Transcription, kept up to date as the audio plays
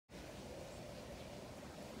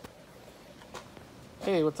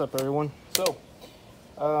Hey, what's up, everyone?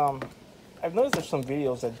 Um, I've noticed there's some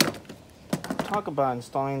videos that talk about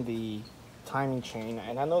installing the timing chain,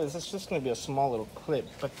 and I know this is just going to be a small little clip,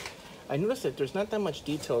 but I noticed that there's not that much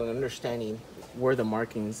detail in understanding where the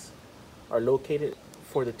markings are located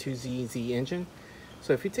for the 2ZZ engine.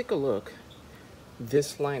 So if you take a look,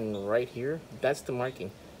 this line right here, that's the marking.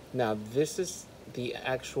 Now this is the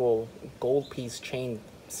actual gold piece chain.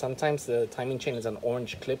 Sometimes the timing chain is an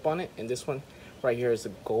orange clip on it, and this one right here is a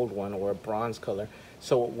gold one or a bronze color.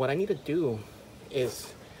 So what I need to do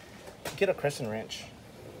is get a crescent wrench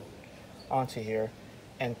onto here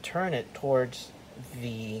and turn it towards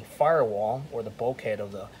the firewall or the bulkhead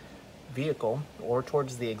of the vehicle, or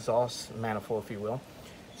towards the exhaust manifold, if you will.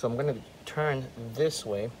 So I'm going to turn this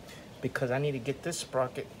way because I need to get this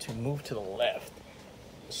sprocket to move to the left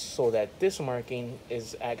so that this marking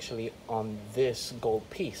is actually on this gold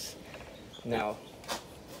piece. Now,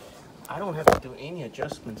 I don't have to do any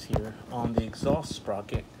adjustments here on the exhaust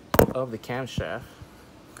sprocket of the camshaft,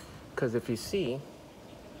 because if you see,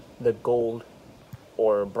 the gold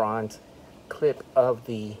or bronze clip of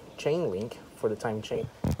the chain link for the time chain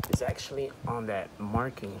is actually on that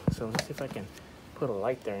marking. So let's see if I can put a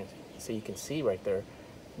light there so you can see right there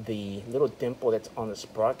the little dimple that's on the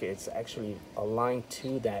sprocket. It's actually aligned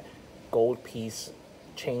to that gold piece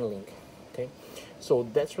chain link. Okay, so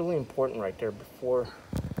that's really important right there before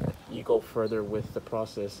you go further with the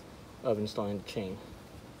process of installing the chain.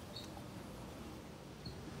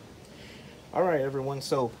 All right, everyone,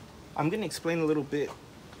 so I'm going to explain a little bit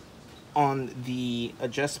on the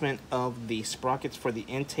adjustment of the sprockets for the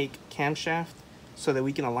intake camshaft so that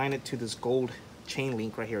we can align it to this gold chain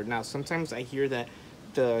link right here. Now, sometimes I hear that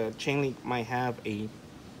the chain link might have a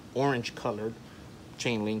orange colored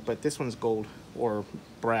chain link, but this one's gold or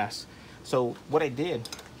brass. So what I did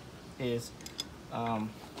is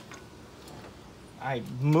I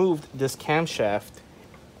moved this camshaft,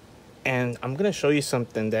 and I'm going to show you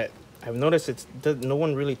something that I've noticed no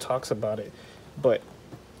one really talks about it, but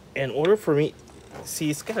in order for me,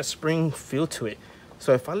 see, it's got a spring feel to it.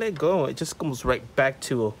 So if I let go, it just goes right back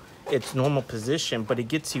to its normal position, but it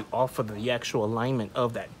gets you off of the actual alignment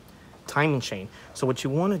of that timing chain. So what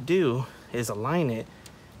you want to do is align it,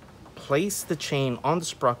 place the chain on the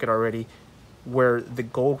sprocket already where the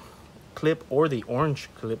gold clip or the orange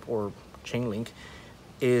clip or chain link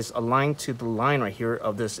is aligned to the line right here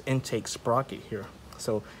of this intake sprocket here.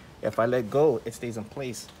 So if I let go, it stays in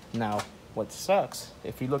place. Now, what sucks,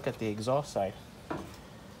 if you look at the exhaust side,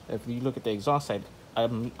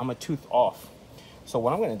 I'm a tooth off. So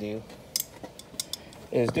what I'm going to do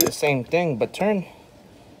is do the same thing, but turn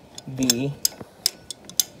see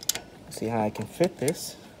how I can fit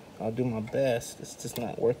this. I'll do my best. It's just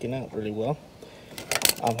not working out really well.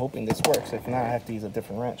 I'm hoping this works. If not, I have to use a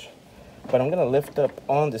different wrench. But I'm going to lift up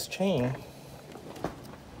on this chain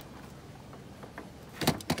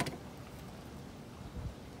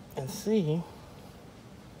and see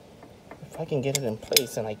if I can get it in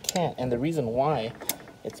place, and I can't. And the reason why,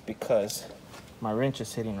 it's because my wrench is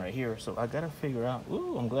sitting right here. So I gotta figure out,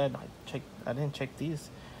 ooh, I'm glad I didn't check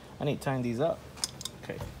these. I need to tighten these up.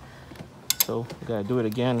 Okay, so I gotta do it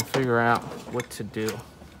again and figure out what to do.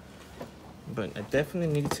 But I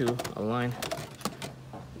definitely need to align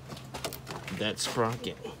that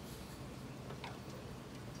sprocket.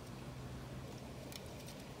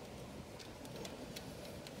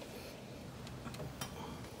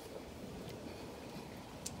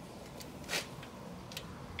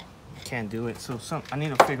 Can't do it, so I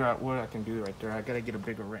need to figure out what I can do right there. I gotta get a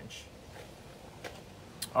bigger wrench.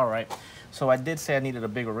 All right, so I did say I needed a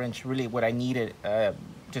bigger wrench. Really what I needed,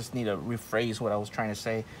 just need to rephrase what I was trying to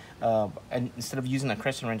say. And instead of using a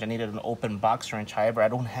crescent wrench, I needed an open box wrench. However, I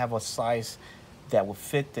don't have a size that would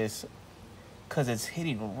fit this because it's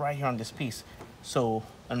hitting right here on this piece. So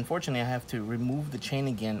unfortunately, I have to remove the chain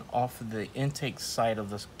again off of the intake side of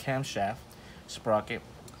the camshaft sprocket,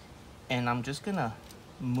 and I'm just gonna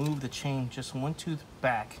move the chain just one tooth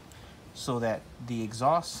back so that the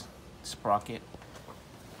exhaust sprocket,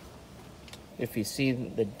 if you see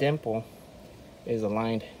the dimple, is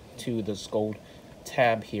aligned to this gold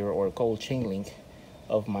tab here or gold chain link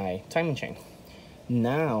of my timing chain.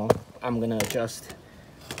 Now I'm gonna adjust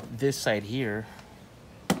this side here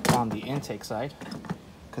on the intake side,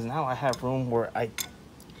 because now I have room where I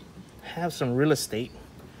have some real estate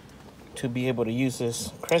to be able to use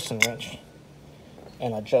this crescent wrench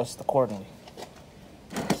and adjust accordingly.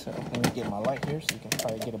 So let me get my light here so you can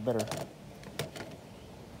probably get a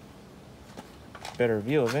better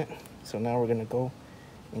view of it. So now we're gonna go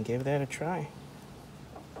and give that a try.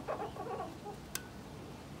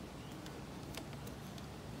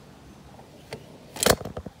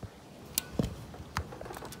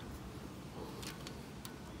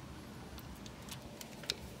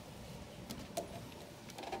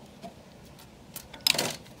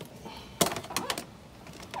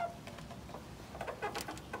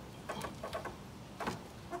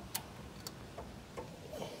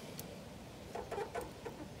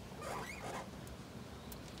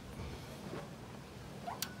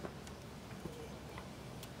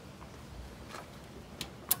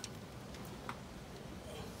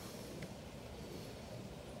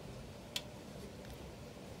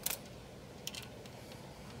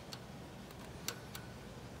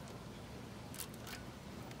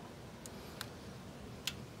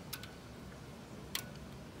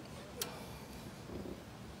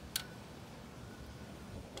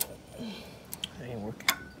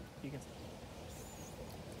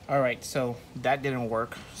 All right, so that didn't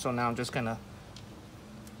work. So now I'm just gonna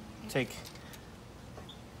take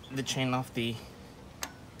the chain off the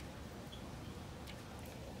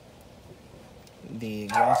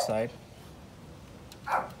exhaust side,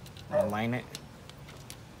 align it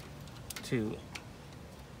to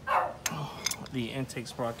the intake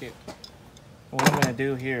sprocket. What I'm gonna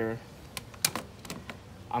do here,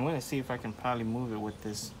 I'm gonna see if I can probably move it with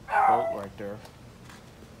this bolt right there.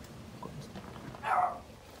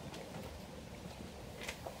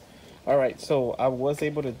 All right, so I was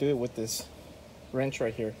able to do it with this wrench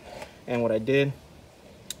right here. And what I did,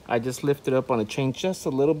 I just lifted up on the chain just a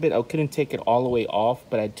little bit. I couldn't take it all the way off,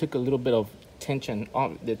 but I took a little bit of tension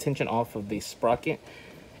off, the tension off of the sprocket.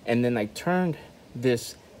 And then I turned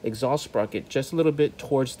this exhaust sprocket just a little bit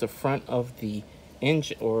towards the front of the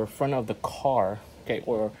engine, or front of the car, okay,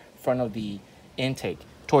 or front of the intake,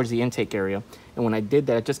 towards the intake area. And when I did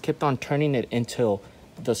that, I just kept on turning it until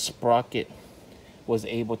the sprocket was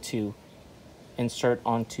able to insert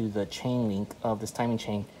onto the chain link of this timing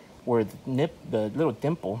chain, where the little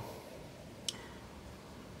dimple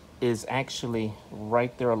is actually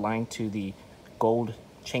right there aligned to the gold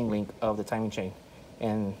chain link of the timing chain.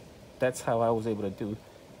 And that's how I was able to do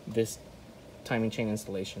this timing chain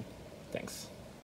installation. Thanks.